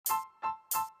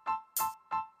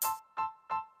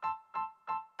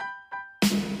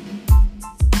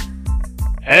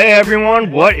Hey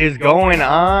everyone, what is going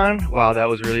on? Wow, that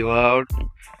was really loud.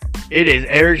 It is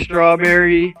Eric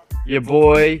Strawberry, your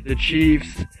boy, the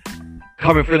Chiefs,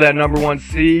 coming for that number one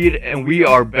seed, and we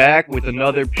are back with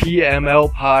another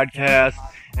PML podcast.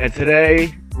 And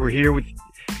today we're here with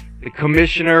the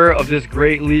commissioner of this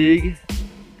great league,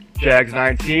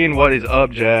 Jags19. What is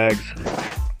up, Jags?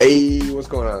 Hey, what's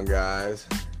going on, guys?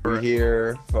 We're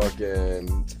here,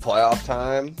 fucking it's playoff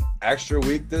time. Extra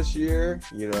week this year,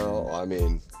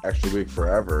 extra week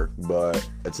forever, but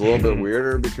it's a little bit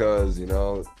weirder because,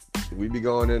 we'd be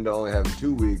going into only having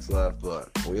 2 weeks left,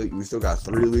 but we still got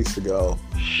 3 weeks to go.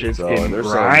 Shit's getting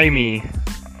grimy.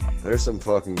 There's some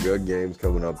fucking good games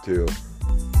coming up, too.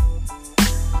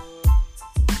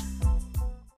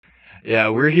 Yeah,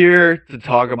 we're here to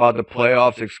talk about the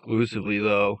playoffs exclusively,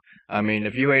 though. I mean,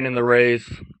 if you ain't in the race,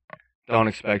 don't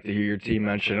expect to hear your team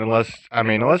mentioned unless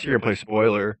you're gonna play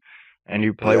spoiler and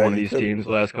you play one of these teams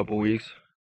the last couple weeks.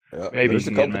 Yeah, maybe there's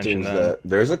you a can couple teams that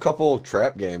there's a couple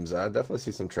trap games. I definitely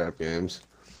see some trap games.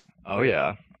 Oh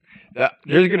yeah,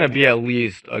 there's gonna be at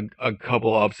least a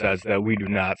couple upsets that we do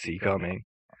not see coming.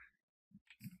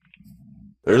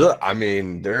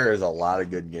 There is a lot of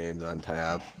good games on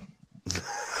tap.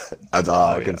 That's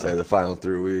all I can say. The final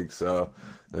 3 weeks, so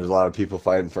there's a lot of people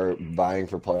vying for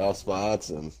playoff spots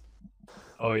and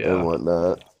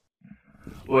whatnot.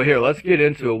 Well, here, let's get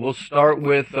into it. We'll start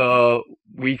with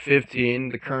week 15,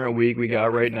 the current week we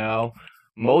got right now.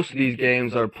 Most of these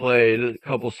games are played. A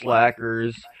couple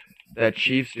slackers. That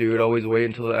Chiefs dude always wait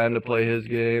until the end to play his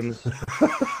games.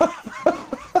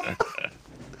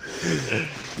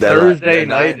 Thursday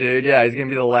night, dude. Yeah, he's gonna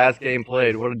be the last game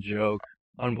played. What a joke.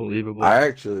 Unbelievable. I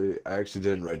actually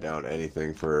didn't write down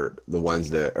anything for the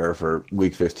Wednesday or for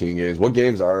week 15 games. What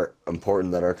games are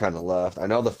important that are kind of left? I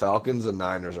know the Falcons and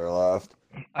Niners are left.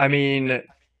 I mean,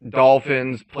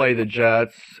 Dolphins play the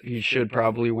Jets. He should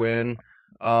probably win.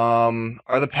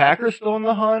 Are the Packers still in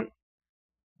the hunt?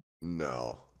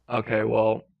 No. Okay,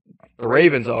 well, the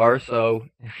Ravens are, so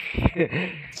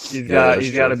he's got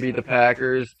to beat the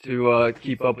Packers to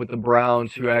keep up with the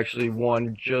Browns, who actually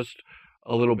won just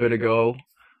a little bit ago.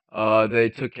 They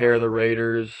took care of the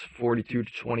Raiders.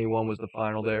 42-21 was the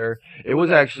final there. It was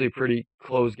actually a pretty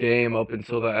close game up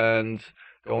until the end,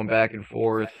 going back and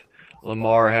forth.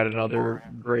 Lamar had another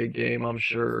great game, I'm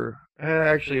sure.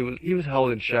 Actually, he was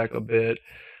held in check a bit.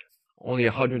 Only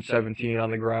 117 on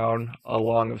the ground, a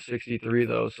long of 63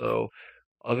 though. So,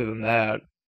 other than that,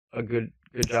 a good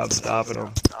job stopping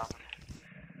him.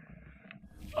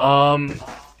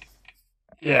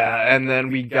 Yeah, and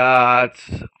then we got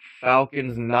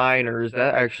Falcons Niners.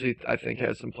 That actually, I think,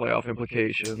 has some playoff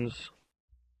implications.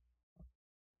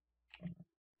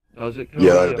 Does it?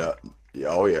 Yeah, it does. Yeah,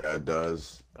 oh yeah, it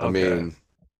does. Okay.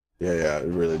 It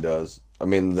really does. I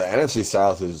mean, the NFC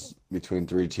South is between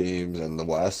 3 teams, and the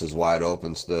West is wide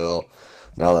open still.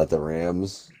 Now that the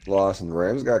Rams lost, and the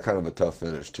Rams got kind of a tough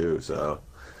finish too, so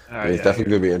it's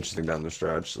definitely gonna be interesting down the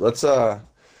stretch. Let's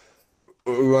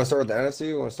we want to start with the NFC.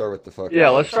 We want to start with the fucking. Yeah,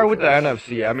 let's start with the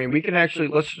NFC. I mean, we can actually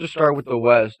let's just start with the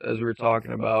West as we were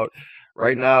talking about.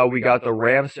 Right now, we got the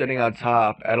Rams sitting on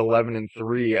top at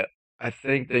 11-3. I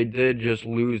think they did just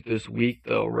lose this week,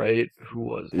 though, right? Who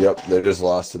was it? Yep, they just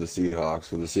lost to the Seahawks.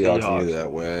 So the Seahawks needed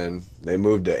that win. They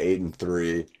moved to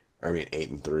 8-3.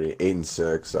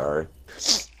 8-6. Sorry.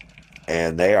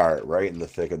 And they are right in the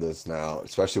thick of this now,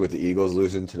 especially with the Eagles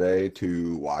losing today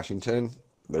to Washington.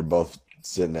 They're both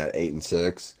sitting at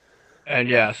 8-6. And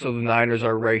yeah, so the Niners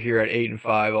are right here at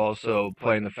 8-5, also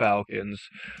playing the Falcons,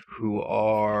 who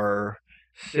are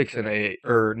 6-8,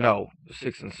 or no,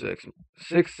 6-6,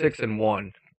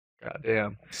 6-1. God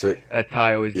damn, that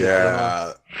tie always gets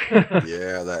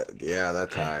that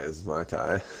tie is my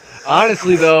tie.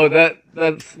 Honestly, though,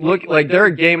 that's look like they're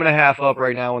a game and a half up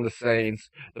right now on the Saints.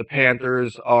 The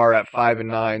Panthers are at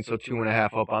 5-9, so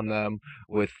 2.5 up on them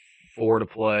with 4 to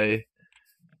play.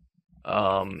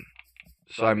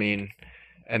 So I mean,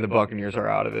 and the Buccaneers are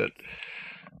out of it.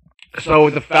 So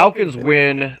the Falcons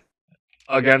win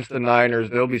against the Niners,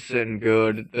 they'll be sitting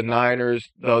good. The Niners,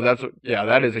 though,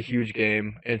 that is a huge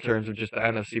game in terms of just the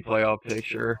NFC playoff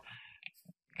picture.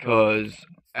 Because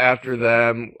after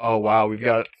them, oh wow, we've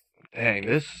got, dang,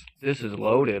 this is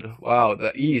loaded. Wow,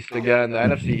 the East again, the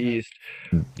NFC East.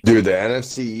 Dude, the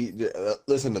NFC.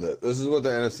 Listen to this. This is what the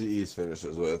NFC East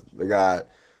finishes with. They got.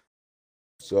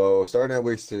 So starting at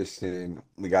week 16,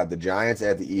 we got the Giants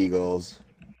at the Eagles.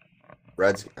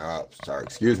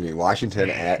 Washington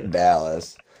at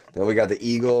Dallas. Then we got the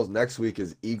Eagles. Next week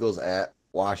is Eagles at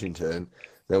Washington.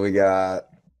 Then we got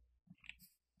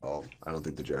I don't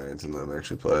think the Giants and them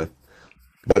actually play.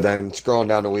 But then scrolling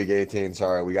down to week 18,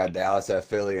 sorry, we got Dallas at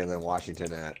Philly and then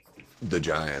Washington at the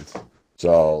Giants.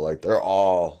 So like they're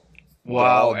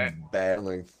Wow. all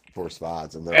battling for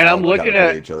spots and they're And I'm all got to looking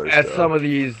play each other at some still. of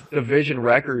these division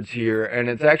records here, and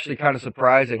it's actually kind of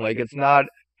surprising. Like it's not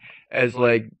as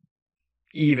like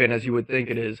even as you would think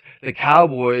it is. The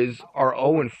Cowboys are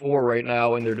 0-4 right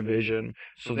now in their division,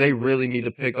 so they really need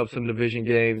to pick up some division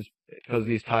games because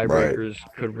these Right. tiebreakers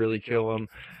could really kill them.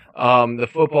 The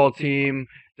football team,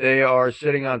 they are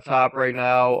sitting on top right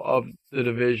now of the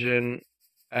division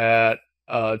at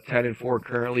 10-4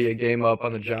 currently, a game up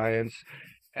on the Giants,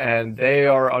 and they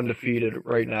are undefeated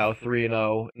right now,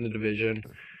 3-0 in the division.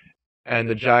 And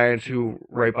the Giants, who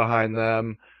right behind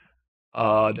them,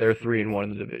 they're 3-1 in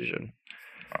the division.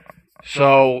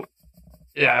 So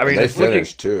yeah, I And mean they it's looking.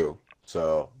 finished too.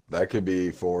 So that could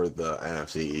be for the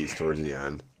NFC East towards the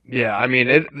end. Yeah, I mean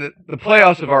the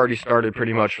playoffs have already started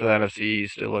pretty much for the NFC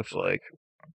East. It looks like.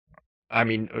 I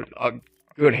mean a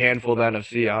good handful of the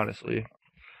NFC, honestly.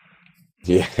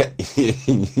 Yeah.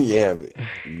 Yeah.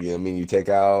 I mean, you take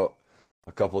out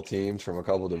a couple teams from a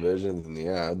couple divisions and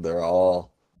yeah, they're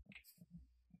all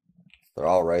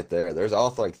right there. There's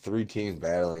also like three teams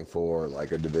battling for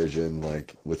like a division,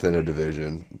 like within a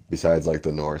division, besides like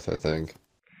the North, I think.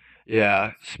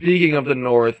 Yeah. Speaking of the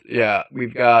North, yeah,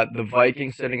 we've got the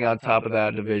Vikings sitting on top of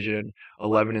that division,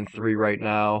 11-3 right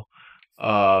now.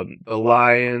 The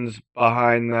Lions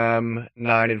behind them,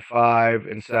 9-5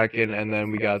 in second, and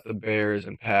then we got the Bears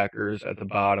and Packers at the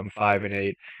bottom,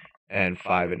 5-8 and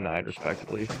 5-9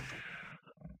 respectively.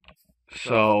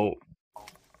 So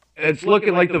it's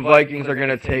looking like the Vikings are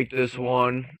gonna take this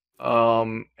one.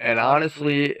 And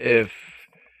honestly, if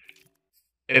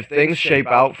things shape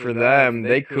out for them,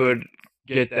 they could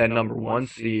get that number one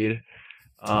seed.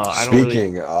 I don't really.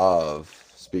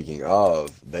 Speaking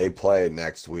of, they play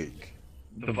next week.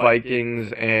 The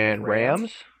Vikings and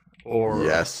Rams,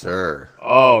 or Yes, sir.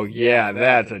 oh yeah,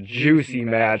 that's a juicy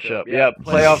matchup. Yep,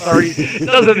 playoffs already. It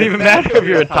doesn't even matter if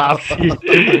you're a top seed.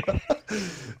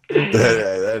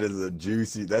 That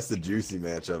is that's the juicy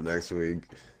matchup next week.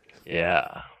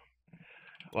 Yeah.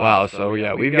 Wow. So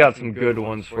yeah, we've got some good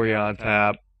ones for you on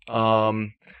tap.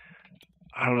 Um,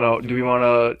 I don't know. Do we want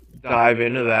to dive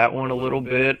into that one a little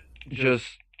bit? Just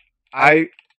I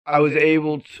I was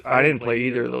able to. I didn't play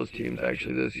either of those teams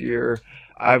actually this year.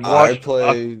 I've I watched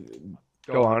up. played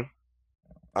Go on.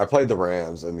 I played the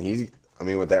Rams, and I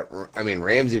mean, with that, I mean,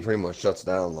 Ramsey pretty much shuts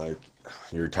down like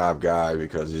your top guy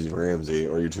because he's Ramsey,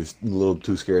 or you're a little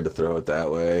too scared to throw it that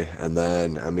way. And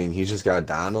then, I mean, he's just got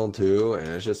Donald too, and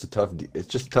it's just a tough. It's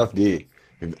just a tough D.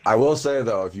 I will say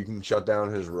though, if you can shut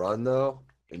down his run though,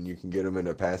 and you can get him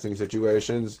into passing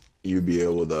situations, you'd be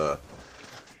able to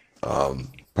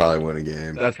probably win a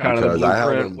game That's kind of the because I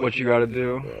held blueprint. him. What you got to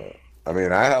do. I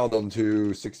mean, I held him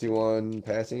to 61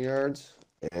 passing yards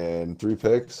and three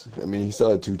picks. I mean, he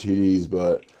still had two TDs,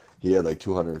 but he had like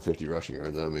 250 rushing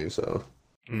yards on me. So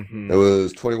it Hmm.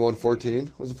 was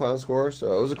 21-14 was the final score.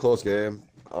 So it was a close game.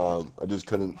 I just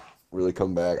couldn't really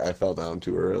come back. I fell down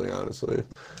too early, honestly.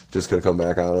 Just couldn't come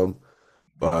back on him.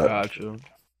 But Gotcha.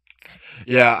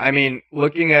 Yeah, I mean,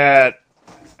 looking at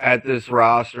this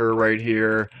roster right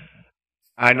here,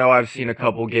 I know I've seen a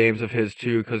couple games of his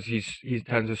too because he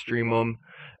tends to stream them.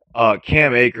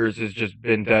 Cam Akers has just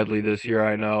been deadly this year.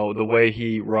 I know the way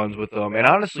he runs with them, and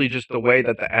honestly, just the way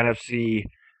that the NFC.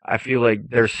 I feel like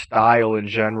their style in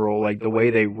general, like the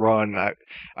way they run.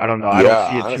 I don't know. I don't yeah,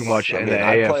 see it too honest. much I in the mean,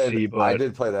 AFC, I but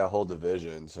did play that whole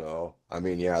division. So I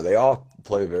mean, yeah, they all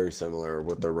play very similar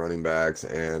with their running backs,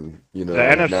 and the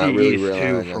NFC not really East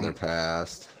too. relying on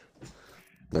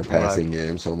From their what I've, passing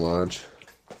game so much.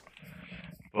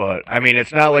 but I mean,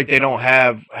 it's not like they don't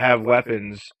have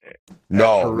weapons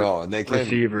No, for no, and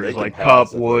receivers they can like Cup,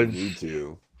 pass if they Woods, need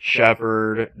to.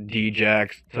 Shepard,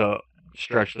 Djax to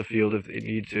stretch the field if they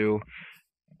need to.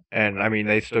 And I mean,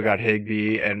 they still got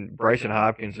Higby and Bryson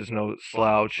Hopkins is no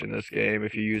slouch in this game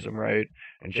if you use him right.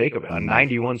 And Jacob, a Mm.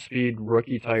 91 speed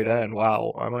rookie tight end.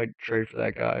 Wow, I might trade for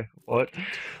that guy. What?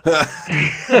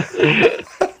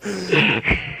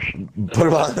 Put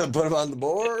him on the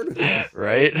board.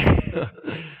 Right?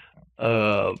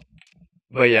 uh,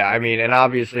 but yeah, I mean, and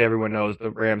obviously everyone knows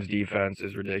the Rams defense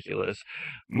is ridiculous.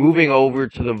 Moving over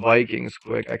to the Vikings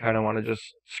quick, I kind of want to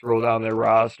just scroll down their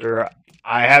roster.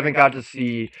 I haven't got to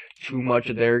see too much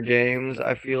of their games,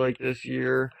 I feel like this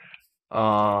year.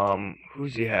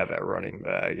 Who's he have at running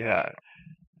back? Yeah.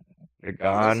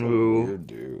 That's a Ngannou, weird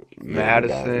dude.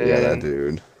 Yeah, that Madison,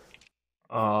 dude.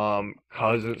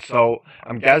 Cousins. So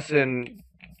I'm guessing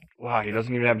wow, he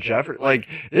doesn't even have Jefferson. Like,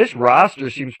 this roster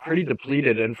seems pretty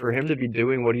depleted, and for him to be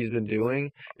doing what he's been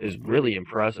doing is really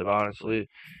impressive, honestly.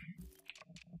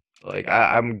 Like,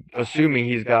 I'm assuming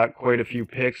he's got quite a few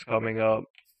picks coming up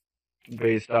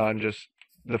based on just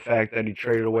the fact that he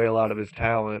traded away a lot of his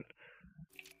talent.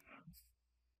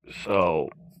 So,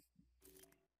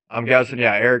 I'm guessing,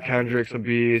 yeah, Eric Kendrick's a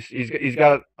beast. He's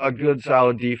got a good,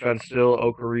 solid defense still.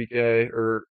 Okereke,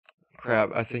 or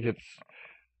crap, I think it's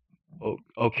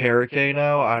Okereke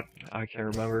now. I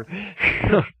can't remember.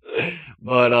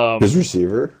 But His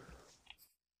receiver?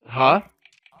 huh?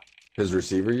 His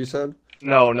receiver, you said?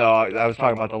 No, I was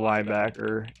talking about the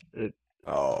linebacker.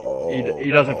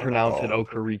 He doesn't pronounce it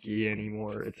Okereke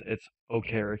anymore. It's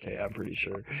Okereke, I'm pretty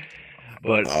sure.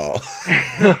 But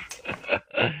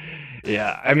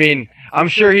yeah, I mean, I'm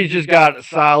sure he's just got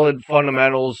solid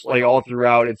fundamentals like all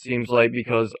throughout. It seems like,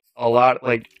 because a lot,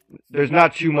 like, there's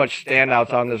not too much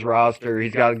standouts on this roster.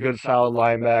 He's got good solid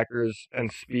linebackers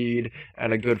and speed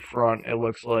and a good front, it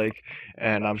looks like,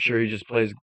 and I'm sure he just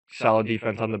plays solid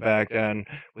defense on the back end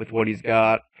with what he's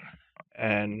got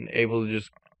and able to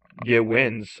just get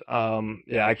wins.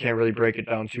 Yeah, I can't really break it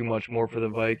down too much more for the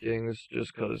Vikings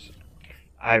just because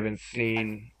I haven't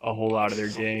seen a whole lot of their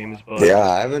games. But yeah,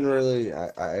 I haven't really.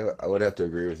 I would have to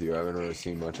agree with you. I haven't really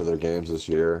seen much of their games this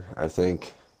year. I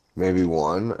think maybe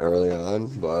one early on,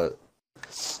 but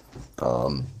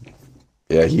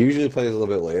yeah, he usually plays a little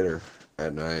bit later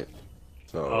at night,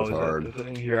 so it's is hard. that the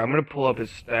thing? Here, I'm gonna pull up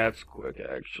his stats quick,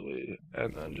 actually,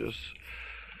 and then just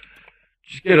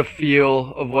get a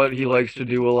feel of what he likes to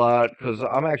do a lot, because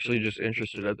I'm actually just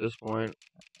interested at this point.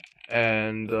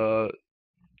 And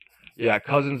yeah,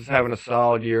 Cousins is having a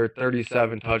solid year,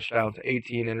 37 touchdowns,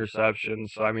 18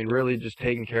 interceptions. So, I mean, really just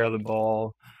taking care of the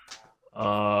ball.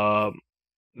 Ngannou,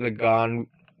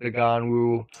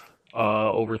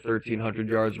 over 1,300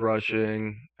 yards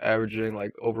rushing, averaging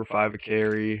like over 5 a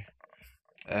carry.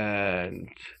 And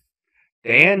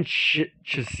Dan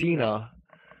Chisena,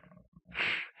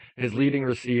 his leading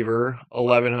receiver,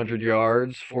 1,100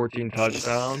 yards, 14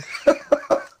 touchdowns.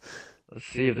 Let's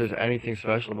see if there's anything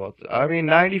special about this. I mean,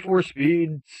 94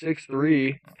 speed,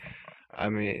 6'3". I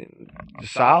mean,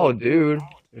 solid dude.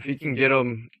 If he can get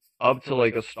him up to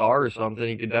like a star or something,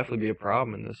 he could definitely be a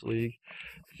problem in this league.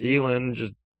 Thielen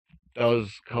just does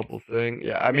a couple things.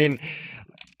 Yeah, I mean,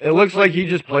 it looks like he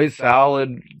just plays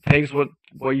solid, takes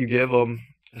what you give him.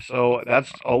 So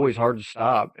that's always hard to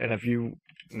stop. And if you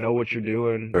know what you're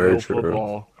doing, Very know true.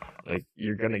 football, like,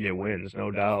 you're gonna get wins,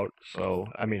 no doubt. So,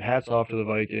 I mean, hats off to the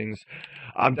Vikings.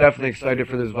 I'm definitely excited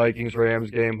for this Vikings Rams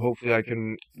game.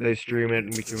 Hopefully, they stream it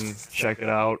and we can check it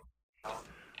out.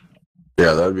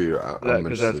 Yeah, that'd be.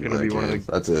 Because that's gonna be one of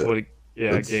the That's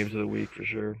it. games of the week for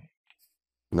sure.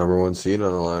 Number one seed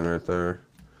on the line right there.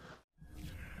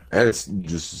 And it's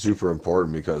just super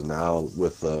important because now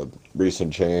with the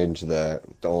recent change that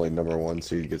the only number one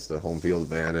seed gets the home field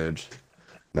advantage,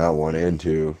 not 1 and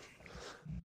 2.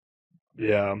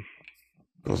 Yeah.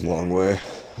 Goes a long way.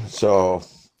 So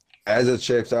as it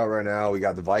shapes out right now, we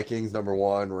got the Vikings number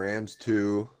 1, Rams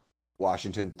 2,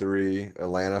 Washington 3,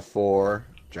 Atlanta 4,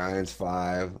 Giants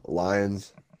 5,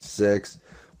 Lions 6.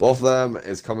 Both of them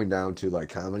is coming down to like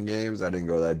common games. I didn't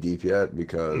go that deep yet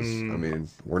because I mean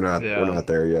we're not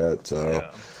there yet,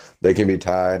 so they can be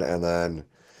tied. And then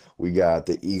we got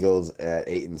the Eagles at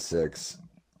 8 and 6,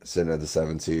 sitting at the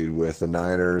 7th seed, with the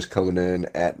Niners coming in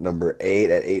at number 8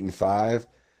 at 8 and 5,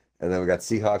 and then we got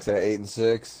Seahawks at 8 and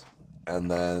 6, and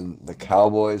then the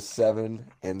Cowboys 7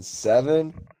 and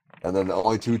 7, and then the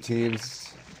only 2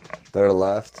 teams that are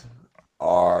left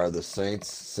are the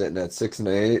Saints sitting at 6 and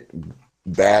 8.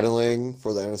 Battling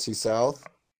for the NFC South,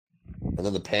 and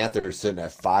then the Panthers sitting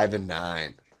at 5 and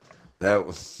 9.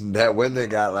 That win they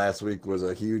got last week was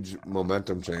a huge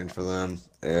momentum change for them.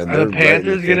 And are the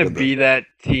Panthers gonna be that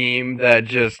team that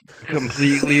just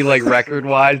completely, like,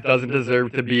 record-wise, doesn't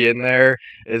deserve to be in there,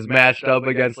 is matched up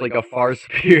against like a far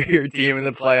superior team in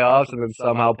the playoffs, and then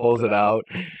somehow pulls it out?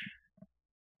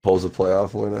 Pulls a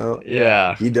playoff win out?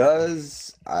 Yeah. He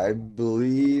does. I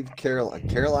believe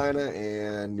Carolina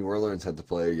and New Orleans had to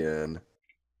play again.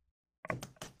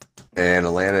 And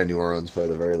Atlanta and New Orleans play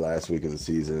the very last week of the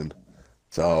season.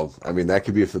 So, I mean, that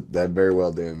could be that very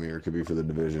well damn near could be for the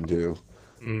division too.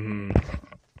 Mm-hmm.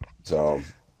 So,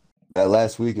 that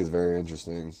last week is very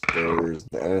interesting. There's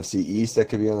the NFC East that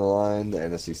could be on the line, the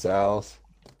NFC South,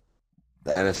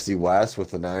 the NFC West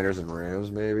with the Niners and Rams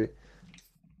maybe.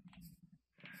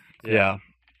 Yeah.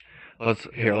 Let's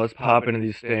pop into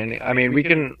these standings. I mean,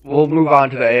 we'll move on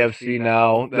to the AFC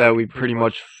now that we pretty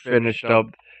much finished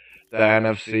up the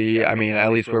NFC. I mean,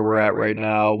 at least where we're at right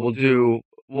now. We'll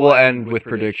we'll end with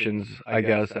predictions, I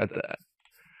guess, at the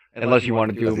unless you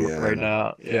want to do At the them right end.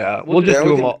 now. Yeah, we'll just Yeah, do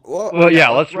we them can. all. Well, yeah,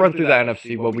 let's run through the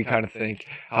NFC, what we kind of think,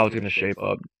 how it's going to shape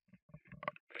up.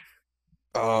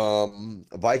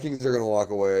 Vikings are gonna walk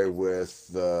away with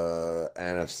the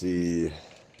NFC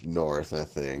North, I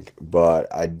think, but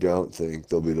I don't think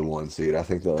they'll be the 1 seed. I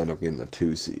think they'll end up getting the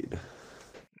 2 seed.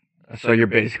 So you're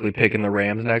basically picking the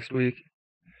Rams next week?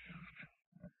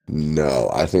 No,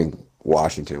 I think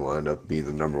Washington will end up being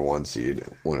the number 1 seed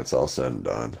when it's all said and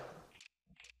done.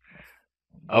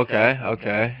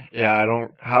 Okay. Yeah, I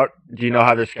don't. How do you know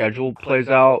how their schedule plays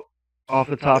out off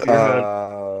the top of your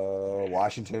head?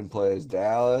 Washington plays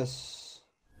Dallas.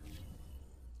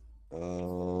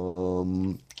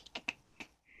 Um,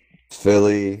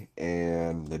 Philly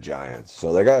and the Giants.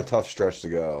 So they got a tough stretch to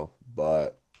go,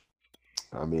 but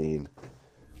I mean,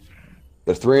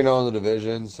 they're 3-0 in the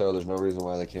division, so there's no reason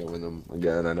why they can't win them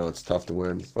again. I know it's tough to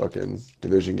win fucking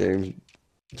division games.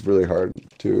 It's really hard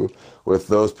to with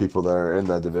those people that are in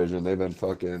that division. They've been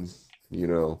fucking,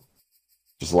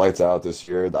 just lights out this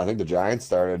year. I think the Giants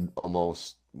started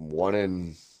almost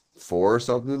 1-4 or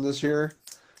something this year,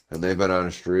 and they've been on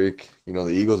a streak. The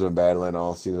Eagles have been battling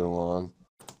all season long.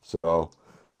 So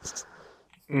it's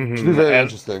be very And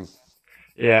interesting.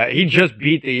 yeah, he just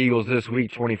beat the Eagles this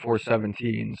week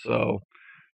 24-17, so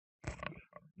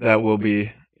that will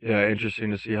be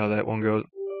interesting to see how that one goes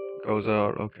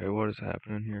out. Okay, what is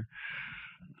happening here?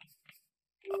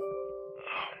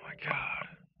 Oh my god.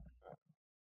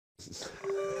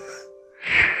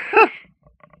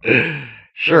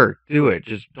 Sure, do it.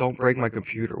 Just don't break my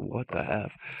computer. What the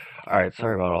F? Alright,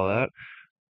 sorry about all that.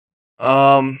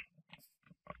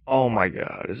 Oh my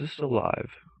god, is this still live?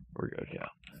 We're good, yeah.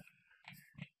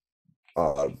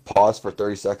 Pause for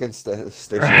 30 seconds.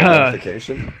 Station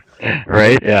identification.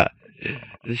 Right? Yeah.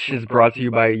 This shit's brought to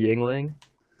you by Yingling,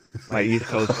 my East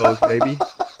Coast folks, baby.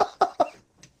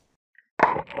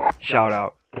 Shout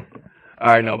out.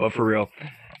 Alright, no, but for real.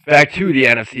 Back to the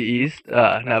NFC East,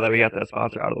 now that we got that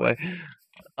sponsor out of the way.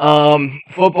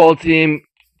 Football team,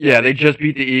 yeah, they just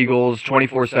beat the Eagles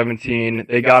 24-17.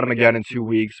 They got them again in 2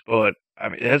 weeks, but I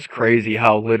mean, that's crazy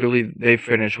how literally they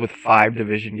finished with 5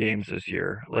 division games this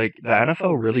year. Like, the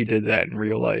NFL really did that in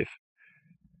real life.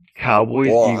 Cowboys,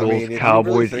 Eagles, if Cowboys,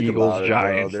 you really think Eagles, about it,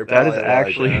 Giants. they're That is probably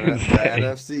actually the insane.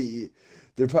 NFC.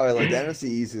 They're probably like the NFC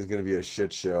East is going to be a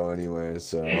shit show anyway.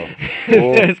 So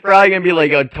It's probably gonna be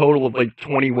like a total of like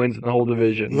 20 wins in the whole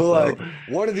division. So. like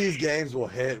one of these games will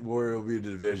hit where it'll be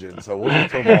the division. So we'll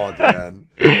just put them all at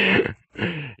the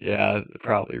end. Yeah,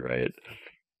 probably right.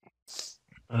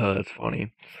 Oh, that's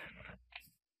funny.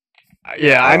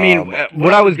 Yeah, I mean,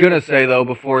 what I was gonna say though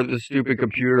before the stupid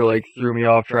computer like threw me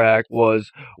off track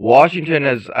was Washington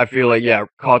has, I feel like,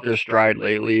 caught their stride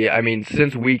lately. I mean,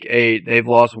 since week 8, they've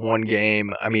lost 1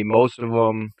 game. I mean, most of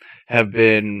them have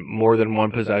been more than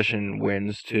 1 possession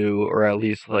wins too, or at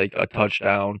least like a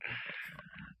touchdown.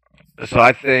 So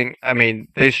I think, I mean,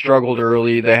 they struggled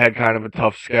early. They had kind of a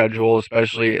tough schedule,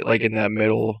 especially like in that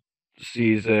middle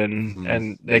season,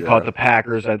 and they caught the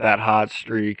Packers at that hot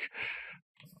streak.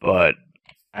 But,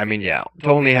 I mean, yeah, to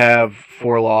only have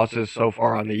 4 losses so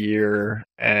far on the year,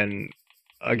 and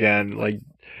again, like,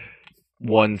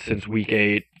 1 since week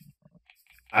 8,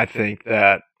 I think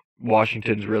that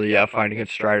Washington's really, finding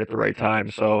its stride at the right time.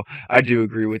 So I do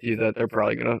agree with you that they're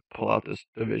probably going to pull out this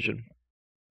division.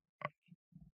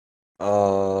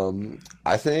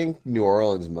 I think New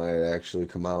Orleans might actually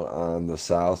come out on the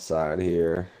south side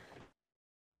here.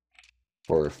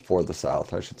 For the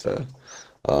South, I should say.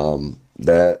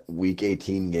 That week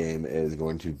 18 game is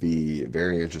going to be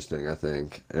very interesting, I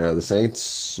think. The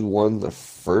Saints won the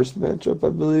first matchup, I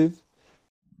believe.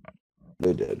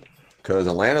 They did. Because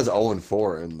Atlanta's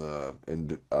 0-4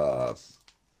 in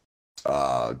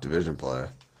division play,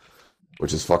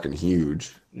 which is fucking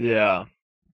huge. Yeah.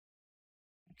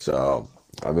 So,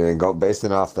 I mean,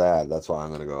 basing off that, that's why I'm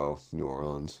going to go New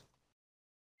Orleans.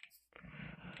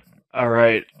 All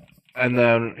right. And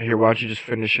then, here, why don't you just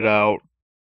finish it out?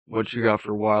 What you got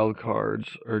for wild cards?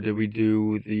 Or did we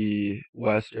do the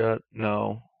West yet?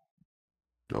 No.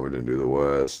 No, we didn't do the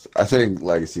West. I think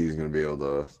Legacy is going to be able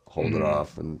to hold it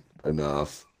off and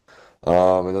enough.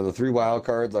 And then the 3 wild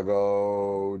cards, I'll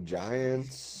go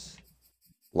Giants,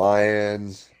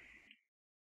 Lions,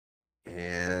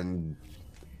 and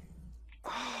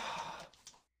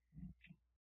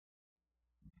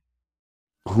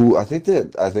I think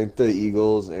the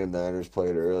Eagles and Niners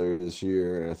played earlier this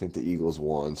year, and I think the Eagles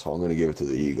won, so I'm going to give it to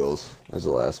the Eagles as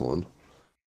the last one.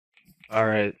 All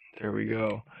right, there we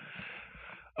go.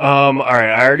 All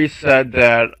right, I already said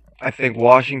that I think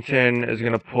Washington is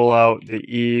going to pull out the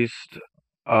East.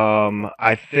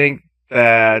 I think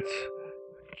that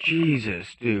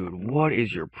Jesus, dude, what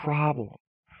is your problem?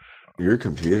 Your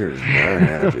computer is not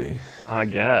happy. I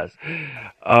guess.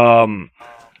 Um,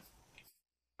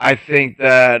 I think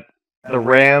that the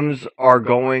Rams are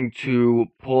going to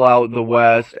pull out the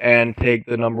West and take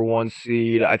the number one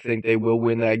seed. I think they will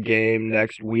win that game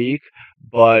next week.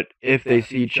 But if they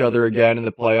see each other again in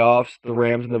the playoffs, the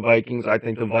Rams and the Vikings, I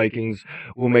think the Vikings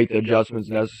will make the adjustments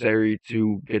necessary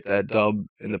to get that dub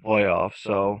in the playoffs.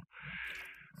 So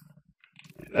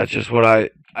that's just what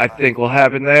I think will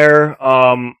happen there.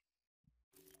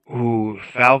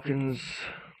 Falcons.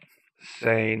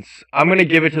 Saints. I'm going to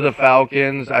give it to the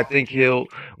Falcons. I think he'll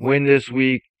win this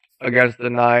week against the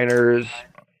Niners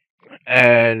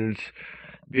and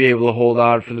be able to hold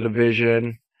on for the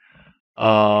division.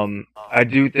 I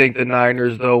do think the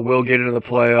Niners, though, will get into the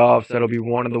playoffs. That'll be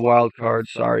one of the wild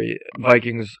cards. Sorry,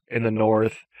 Vikings in the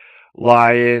North.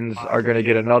 Lions are going to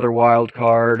get another wild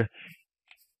card.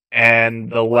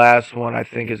 And the last one, I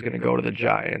think, is going to go to the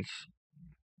Giants.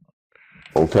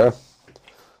 Okay.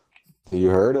 You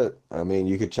heard it. I mean,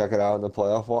 you could check it out in the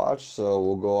playoff watch. So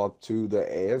we'll go up to the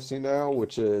AFC now,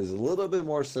 which is a little bit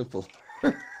more simple.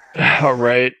 All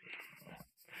right.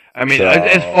 I mean, So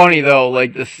it's funny though.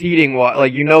 Like the seeding,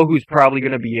 like you know who's probably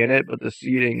going to be in it, but the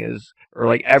seeding is, or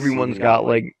like everyone's seeding, got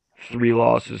like 3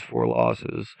 losses, 4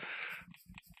 losses.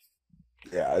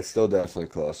 yeah, it's still definitely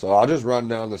close. So I'll just run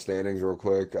down the standings real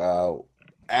quick.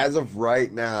 As of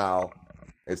right now,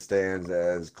 it stands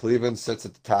as Cleveland sits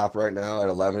at the top right now at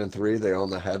 11-3. They own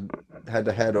the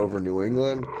head-to-head over New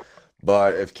England.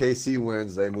 But if KC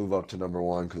wins, they move up to number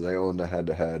 1 because they own the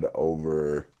head-to-head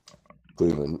over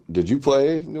Cleveland. Did you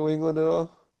play New England at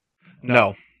all?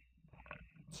 No.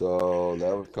 So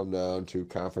that would come down to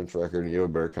conference record, and you have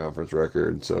a better conference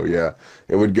record. So yeah,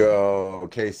 it would go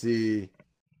KC,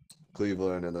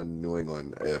 Cleveland, and then New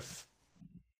England if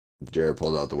Jared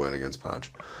pulled out the win against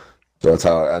Punch. So that's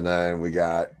how, and then we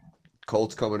got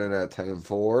Colts coming in at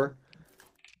 10-4.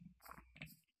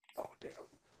 Oh damn!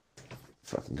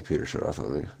 Fucking computer shut off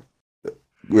on me.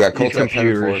 We got Colts at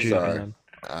 10-4. Sorry, Man.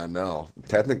 I know.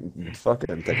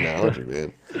 Fucking technology,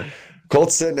 man.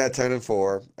 Colts sitting at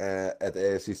 10-4 at the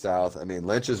AFC South. I mean,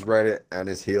 Lynch is right on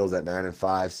his heels at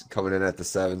 9-5, coming in at the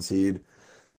 7 seed.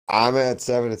 I'm at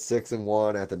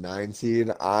 7-6-1 at the 9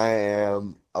 seed. I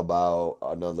am about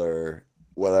another,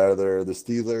 whether the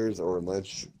Steelers or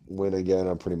Lynch win again,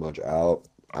 I'm pretty much out.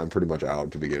 I'm pretty much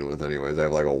out to begin with, anyways. I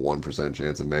have like a 1%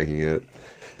 chance of making it.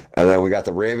 And then we got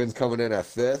the Ravens coming in at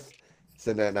 5th,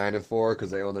 sitting at 9-4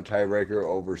 because they own the tiebreaker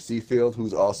over Seafield,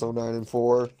 who's also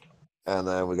 9-4. And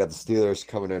then we got the Steelers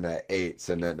coming in at 8,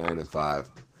 sitting at 9-5.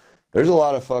 There's a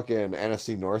lot of fucking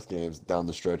NFC North games down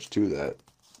the stretch too that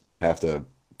have to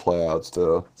play out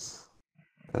still.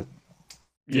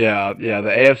 Yeah, the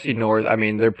AFC North. I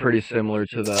mean, they're pretty similar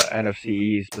to the NFC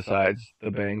East, besides the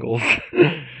Bengals.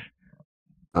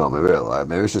 Oh, maybe I lied.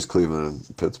 Maybe it's just Cleveland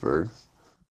and Pittsburgh.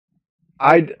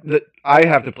 I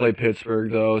have to play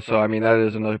Pittsburgh though, so I mean that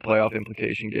is another playoff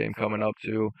implication game coming up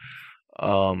too,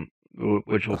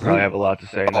 which will probably have a lot to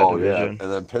say in that division. Yeah,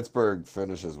 and then Pittsburgh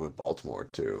finishes with Baltimore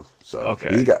too. So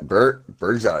Okay. he got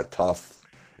Berg's got a tough.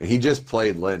 And he just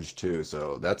played Lynch too,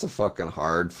 so that's a fucking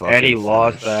hard fucking. And he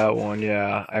lost finish. that one.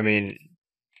 Yeah, I mean,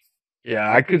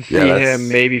 yeah, I could see Yeah, him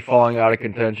maybe falling out of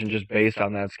contention just based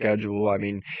on that schedule. I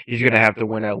mean, he's gonna have to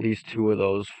win at least 2 of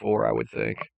those 4, I would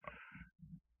think.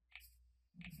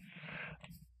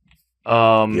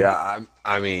 Yeah,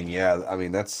 I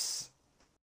mean that's.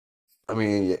 I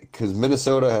mean, because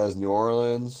Minnesota has New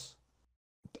Orleans.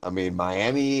 I mean,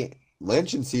 Miami,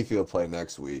 Lynch and Seafield play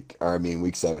next week. Or I mean,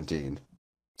 week 17.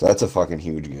 So that's a fucking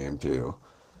huge game too.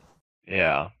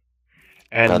 Yeah,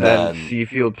 and And then then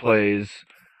Seafield plays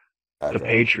the after-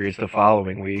 Patriots the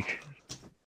following week.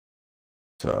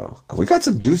 So we got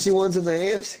some juicy ones in the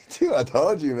AFC too. I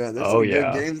told you, man. There's Oh, some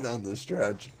yeah. good games down the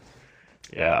stretch.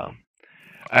 Yeah,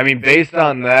 I mean, based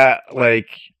on that, like,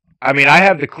 I mean, I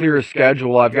have the clearest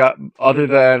schedule. I've got, other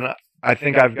than, I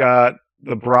think I've got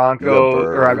the Broncos,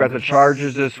 or I've got the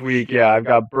Chargers this week. Yeah, I've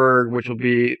got Berg, which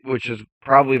is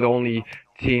probably the only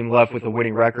team left with a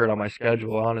winning record on my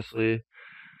schedule, honestly.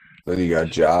 Then you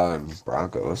got Ja and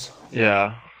Broncos.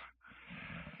 Yeah.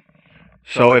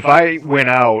 So if I win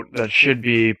out, that should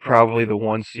be probably the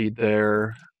 1 seed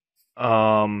there.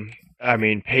 I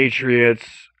mean, Patriots.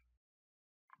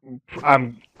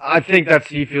 I think that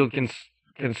Seafield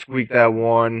can squeak that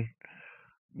one,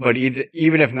 but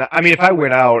even if not, I mean, if I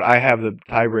win out, I have the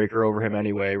tiebreaker over him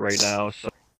anyway right now. So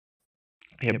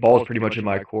yeah, ball's pretty much in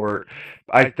my court.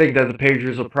 I think that the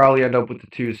Patriots will probably end up with the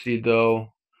 2 seed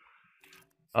though.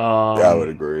 Yeah, I would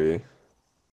agree.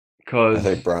 I because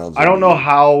think Browns I will don't know be.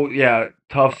 how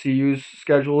tough CU's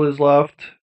schedule is left.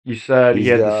 You said he He's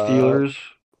had the got. Steelers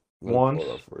Let me once. pull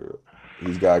it up for you.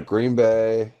 He's got Green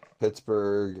Bay,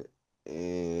 Pittsburgh,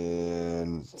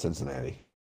 and Cincinnati.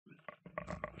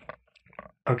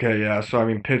 Okay, yeah. So I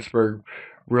mean, Pittsburgh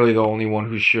really the only one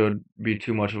who should be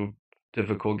too much of a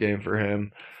difficult game for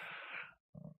him.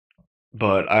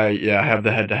 But I have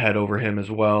the head to head over him as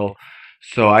well.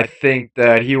 So I think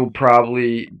that he will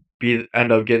probably be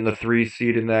end up getting the 3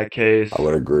 seed in that case, I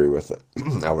would agree with it.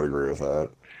 I would agree with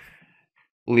that.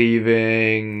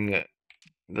 leaving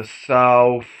the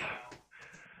South.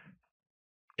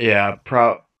 Yeah,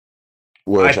 I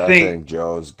Which I think think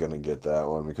Joe's gonna get that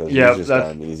one because he's yeah, just that's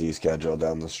got an easy schedule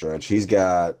down the stretch.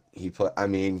 He play. I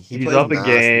mean, he he's plays up a Nas.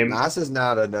 game. Nas is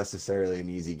not a necessarily an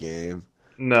easy game,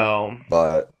 No.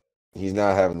 but he's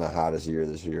not having the hottest year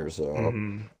this year. So,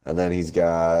 Hmm. and then he's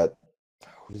got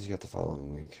who does he got the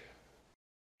following week?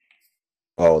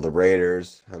 Oh, the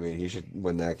Raiders. I mean, he should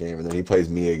win that game, and then he plays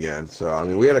me again. So, I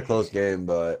mean, we had a close game,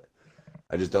 but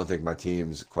I just don't think my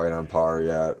team's quite on par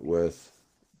yet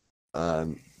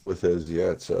with his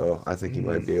yet. So I think he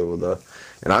might be able to.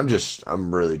 And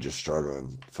I'm really just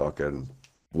struggling fucking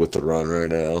with the run right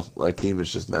now. My team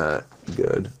is just not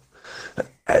good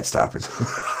at stopping.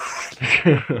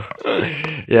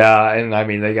 Yeah, and I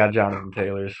mean they got Jonathan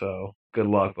Taylor, so good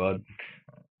luck, bud.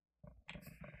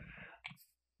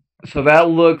 So that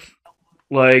looks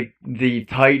like the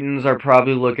Titans are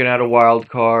probably looking at a wild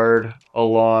card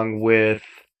along with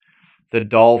the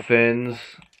Dolphins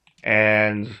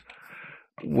and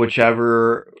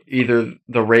whichever either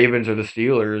the Ravens or the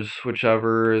Steelers,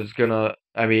 whichever is gonna.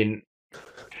 I mean,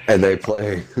 And they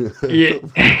play yeah.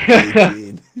 week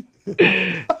 18.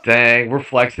 Dang, we're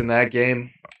flexing that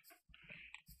game.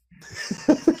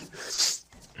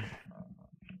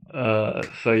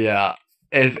 So yeah,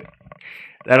 if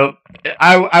that'll,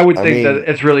 I would I think that mean,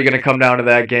 it's really going to come down to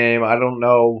that game. I don't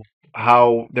know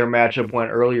how their matchup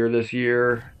went earlier this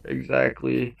year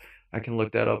exactly. I can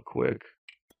look that up quick.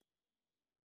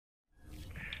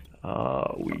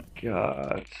 We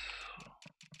got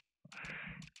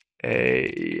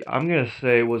I'm gonna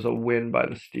say it was a win by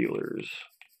the Steelers,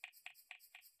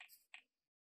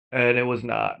 and it was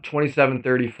not.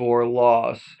 27-34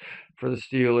 loss for the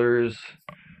Steelers.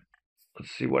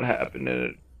 Let's see what happened in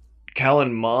it.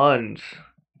 Kellen Mond,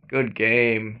 good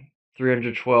game.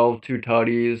 312, two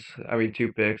tutties. I mean,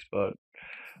 two picks, but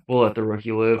we'll let the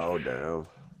rookie live. oh damn.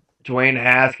 Dwayne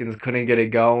Haskins couldn't get it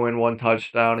going. One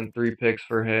touchdown and three picks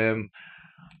for him.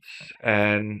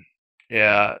 And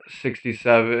yeah,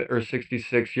 67 or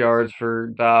 66 yards for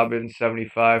Dobbins,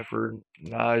 75 for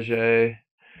Najee.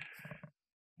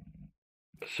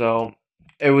 So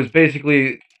it was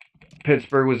basically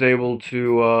Pittsburgh was able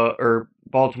to, or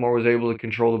Baltimore was able to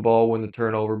control the ball, win the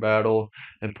turnover battle,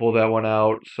 and pull that one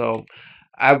out. So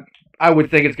I I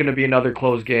would think it's going to be another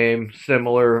close game,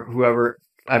 similar. Whoever,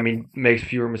 I mean, makes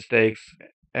fewer mistakes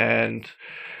and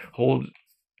hold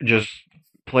just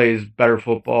plays better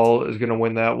football is going to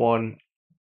win that one.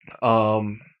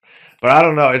 Um, but I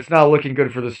don't know. It's not looking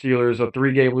good for the Steelers. A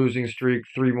 3 game losing streak,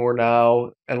 three more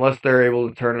now. Unless they're able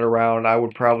to turn it around, I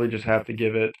would probably just have to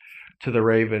give it to the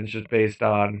Ravens just based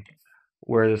on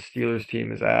where the Steelers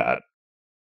team is at.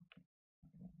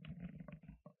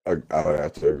 I would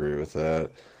have to agree with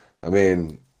that. I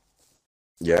mean,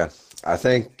 yeah, I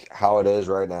think how it is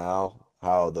right now,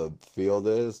 how the field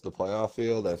is, the playoff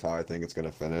field, that's how I think it's going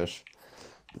to finish.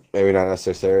 Maybe not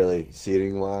necessarily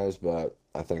seating wise, but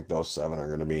I think those seven are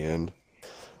going to be in.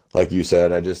 Like you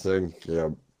said, I just think,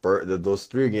 those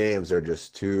 3 games are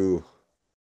just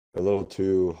a little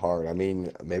too hard. I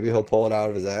mean, maybe he'll pull it out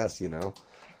of his ass.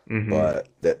 Hmm. But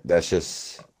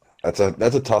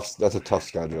that's a tough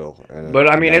schedule and But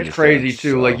I mean, down it's the crazy stretch.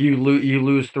 too. Like So you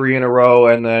lose three in a row,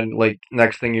 and then like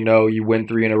next thing you know, you win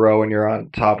three in a row, and you're on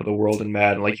top of the world in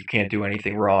Madden. Like you can't do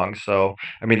anything wrong. So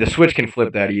I mean, the switch can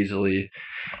flip that easily.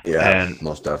 yeah, And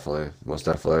most definitely, most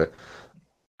definitely.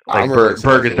 I'm like really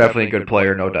excited Berg is for the definitely a good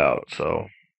player, no doubt. So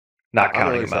not I'm counting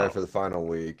really him excited out. for the final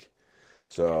week.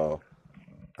 So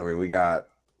I mean, we got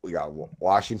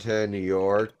Washington, New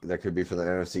York. That could be for the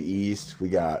NFC East. We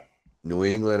got New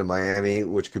England and Miami,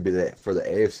 which could be for the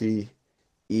AFC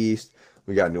East.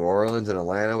 We got New Orleans and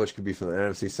Atlanta, which could be for the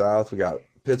NFC South. We got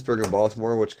Pittsburgh and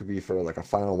Baltimore, which could be for like a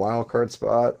final wild card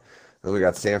spot. And we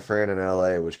got San Fran and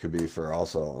LA, which could be for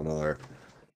also another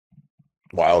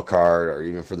wild card or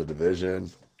even for the division.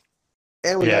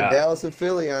 And we got Yeah, Dallas and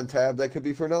Philly on tab. That could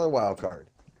be for another wild card.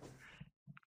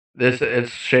 this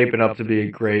it's shaping up to be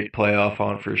a great playoff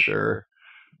hunt for sure.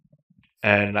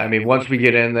 And I mean, once we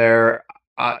get in there,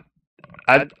 I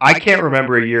I can't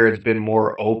remember a year it's been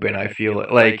more open. I feel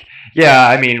like, yeah,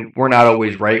 I mean, we're not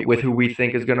always right with who we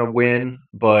think is going to win,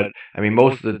 but I mean,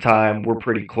 most of the time we're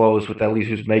pretty close with at least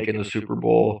who's making the Super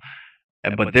Bowl.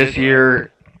 But this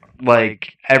year,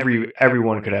 like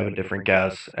everyone could have a different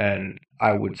guess, and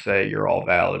I would say you're all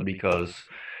valid because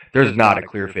there's not a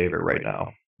clear favorite right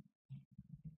now.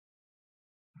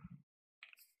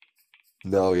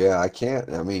 No, yeah, I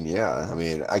can't. I mean, yeah, I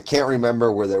mean, I can't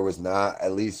remember where there was not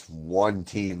at least one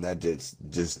team that just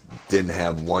didn't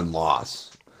have one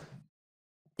loss.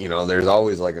 There's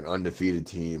always like an undefeated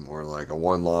team or like a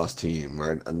one-loss team,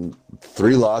 right? And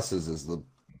three losses is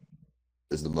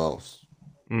the most.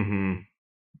 Hmm.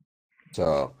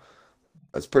 So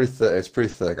it's pretty thick. It's pretty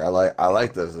thick. I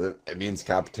like this. It means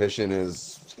competition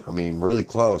is, I mean, really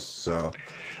close. So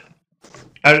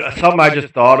Something I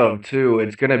just thought of too.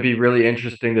 It's going to be really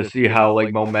interesting to see how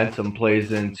like momentum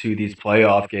plays into these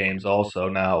playoff games. Also,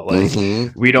 now like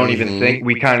we don't even think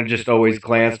we kind of just always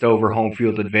glanced over home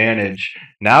field advantage.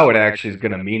 Now it actually is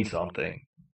going to mean something.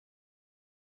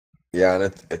 yeah,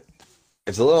 and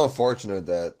it's a little unfortunate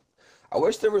that I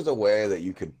wish there was a way that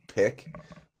you could pick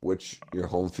which your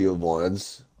home field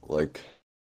was. Like,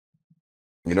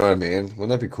 you know what I mean? Wouldn't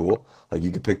that be cool? Like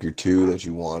you could pick your two that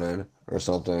you wanted or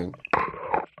something.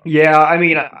 Yeah, I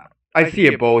mean, I see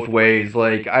it both ways.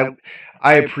 Like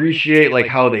I appreciate like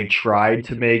how they tried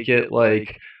to make it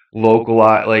like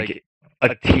localized, like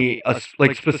a team,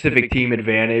 like specific team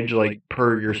advantage, like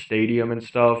per your stadium and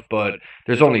stuff. But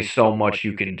there's only so much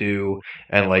you can do,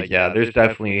 and like yeah, there's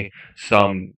definitely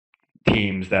some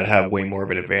teams that have way more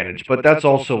of an advantage. But that's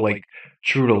also like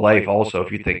true to life. Also,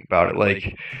 if you think about it,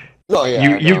 like No,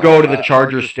 you yeah, no, you go to the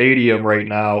Charger Stadium right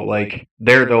now, like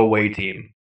they're the away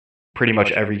team pretty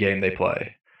much every game they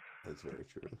play. that's very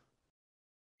true.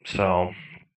 So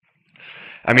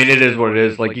I mean, it is what it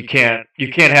is. Like you can't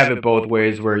have it both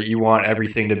ways where you want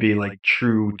everything to be like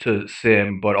true to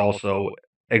sim, but also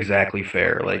exactly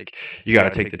fair. Like you got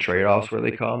to take the trade offs where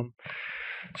they come.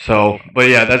 So, but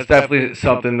yeah, that's definitely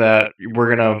something that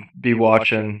we're gonna be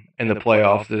watching in the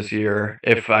playoffs this year.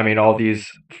 If I mean all these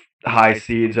high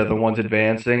seeds are the ones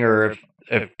advancing, or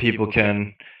if people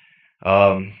can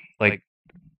like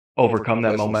overcome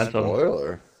that Play some momentum.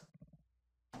 spoiler.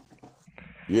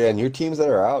 Yeah, and your teams that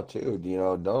are out too,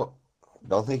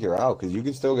 don't think you're out because you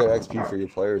can still get XP for your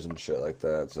players and shit like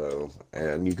that. So,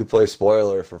 and you could play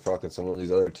spoiler for fucking some of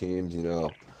these other teams.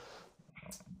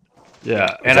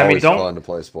 Yeah, It's and I mean always don't fun to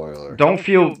play spoiler. don't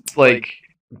feel like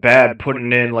bad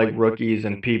putting in like rookies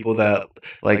and people that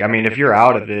like I mean if you're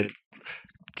out of it,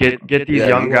 get these Yeah,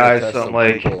 if young you want to guys test some some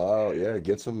like people out, yeah,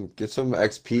 get some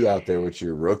XP out there with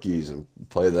your rookies and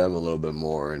play them a little bit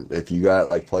more. And if you got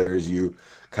like players you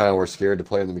kind of were scared to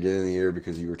play in the beginning of the year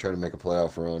because you were trying to make a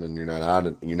playoff run and you're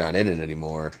not in it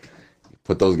anymore,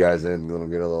 put those guys in, let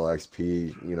them get a little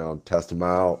XP, test them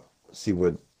out, see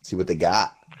what they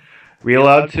got. we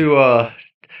allowed to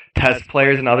test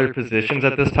players in other positions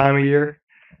at this time of year.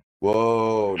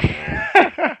 Whoa,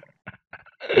 no.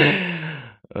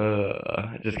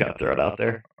 I just gotta throw it out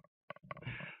there.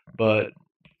 But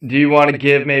do you want to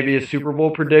give maybe a Super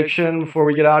Bowl prediction before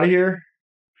we get out of here?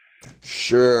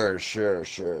 Sure, sure,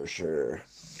 sure, sure.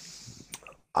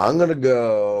 I'm gonna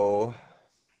go.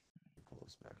 Pull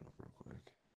this back up real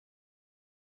quick.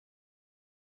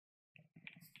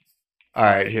 All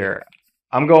right, here.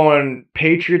 I'm going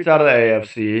Patriots out of the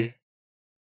AFC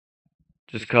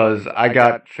just because I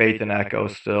got faith in Echo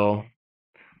still.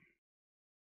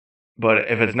 But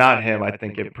if it's not him, I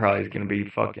think it probably is going to be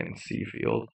fucking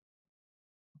Seafield.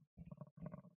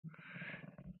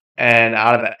 And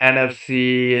out of the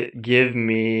NFC, give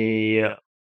me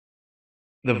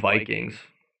the Vikings.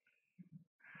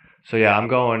 So yeah, I'm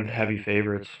going heavy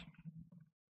favorites.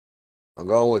 I'm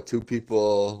going with two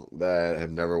people that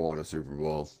have never won a Super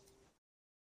Bowl.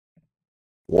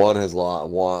 One has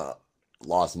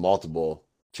lost multiple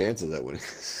chances at winning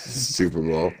Super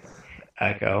Bowl.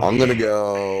 Echo. I'm gonna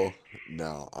go.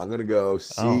 No, I'm gonna go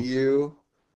Oh. CU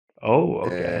Oh,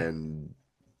 okay. and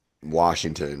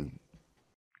Washington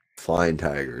Flying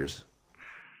Tigers.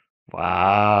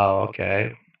 Wow.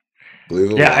 Okay.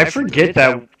 Believe in Yeah, I Washington. forget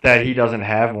that he doesn't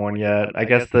have one yet. I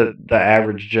guess the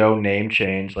average Joe name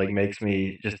change like makes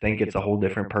me just think it's a whole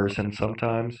different person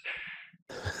sometimes.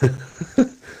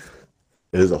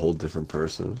 It is a whole different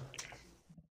person.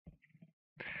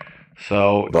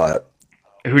 So But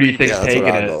who do you think's yeah, that's what taking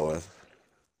I'll it? go with.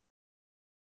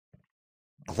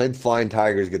 I think Flying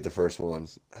Tigers get the first one.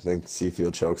 I think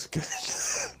Seafield chokes.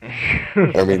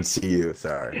 I mean CU.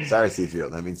 Sorry,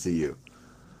 Seafield. I mean CU.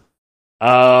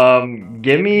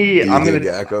 Give me. Do you think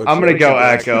Echo I'm gonna choke go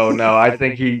again? Echo. No, I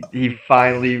think he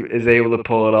finally is able to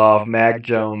pull it off. Mac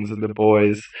Jones and the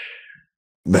boys.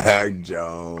 Mac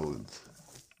Jones.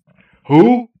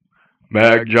 Who?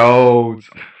 Mac Jones.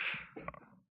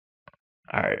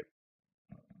 All right.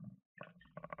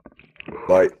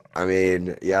 But I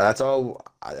mean, yeah, that's all.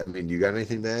 I mean, you got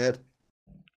anything to add?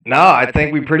 No, I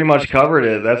think we pretty much covered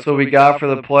it. That's what we got for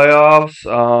the playoffs.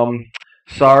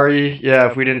 Sorry, yeah,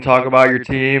 if we didn't talk about your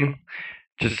team.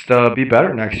 Just be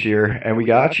better next year, and we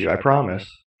got you. I promise.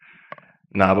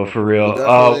 Nah, but for We'll real,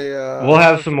 definitely. we'll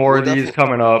have some more We'll of these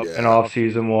definitely. coming up, an Yeah.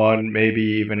 off-season one, maybe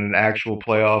even an actual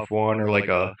playoff one, or like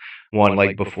a one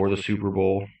like before the Super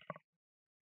Bowl.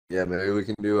 Yeah, maybe we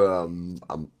can do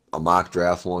a mock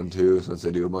draft one too, since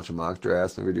they do a bunch of mock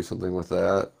drafts. Maybe do something with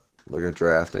that, like a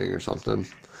drafting or something.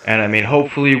 And I mean,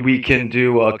 hopefully we can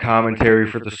do a commentary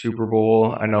for the Super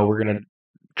Bowl. I know we're gonna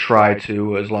try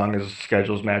to, as long as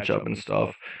schedules match up and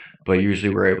stuff, but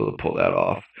usually we're able to pull that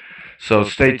off. So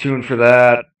stay tuned for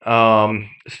that.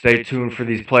 Stay tuned for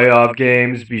these playoff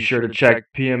games. Be sure to check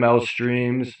PML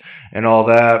streams and all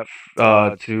that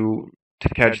to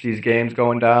catch these games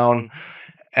going down.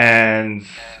 And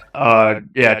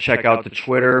yeah, check out the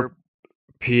Twitter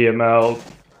PML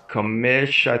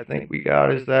Commish. I think we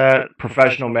got is that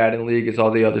Professional Madden League is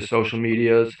all the other social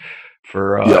medias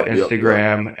for Yep.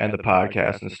 Instagram and the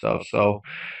podcast and stuff. So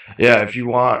yeah, if you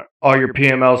want all your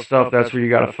PML stuff, that's where you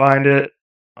got to find it.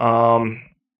 Um,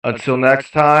 until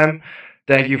next time,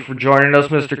 thank you for joining us,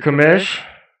 Mr. Kamish.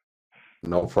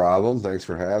 No problem. Thanks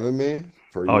for having me,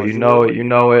 per Oh, you know usual. it, you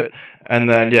know it. And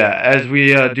then, yeah, as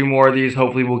we do more of these,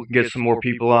 hopefully we'll get some more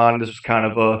people on. This was kind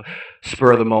of a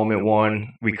spur of the moment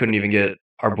one. We couldn't even get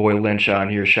our boy Lynch on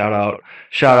here. Shout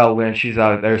out Lynch. He's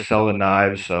out there selling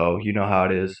knives, so you know how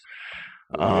it is.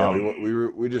 Well, yeah,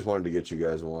 Um, we just wanted to get you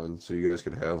guys one, so you guys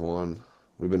could have one.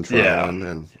 We've been yeah. trying,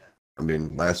 and I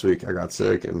mean, last week I got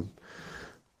sick and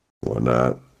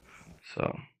whatnot. So,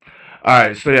 all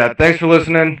right. So yeah, thanks for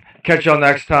listening. Catch y'all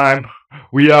next time.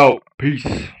 We out. Peace.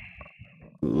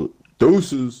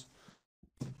 Deuces.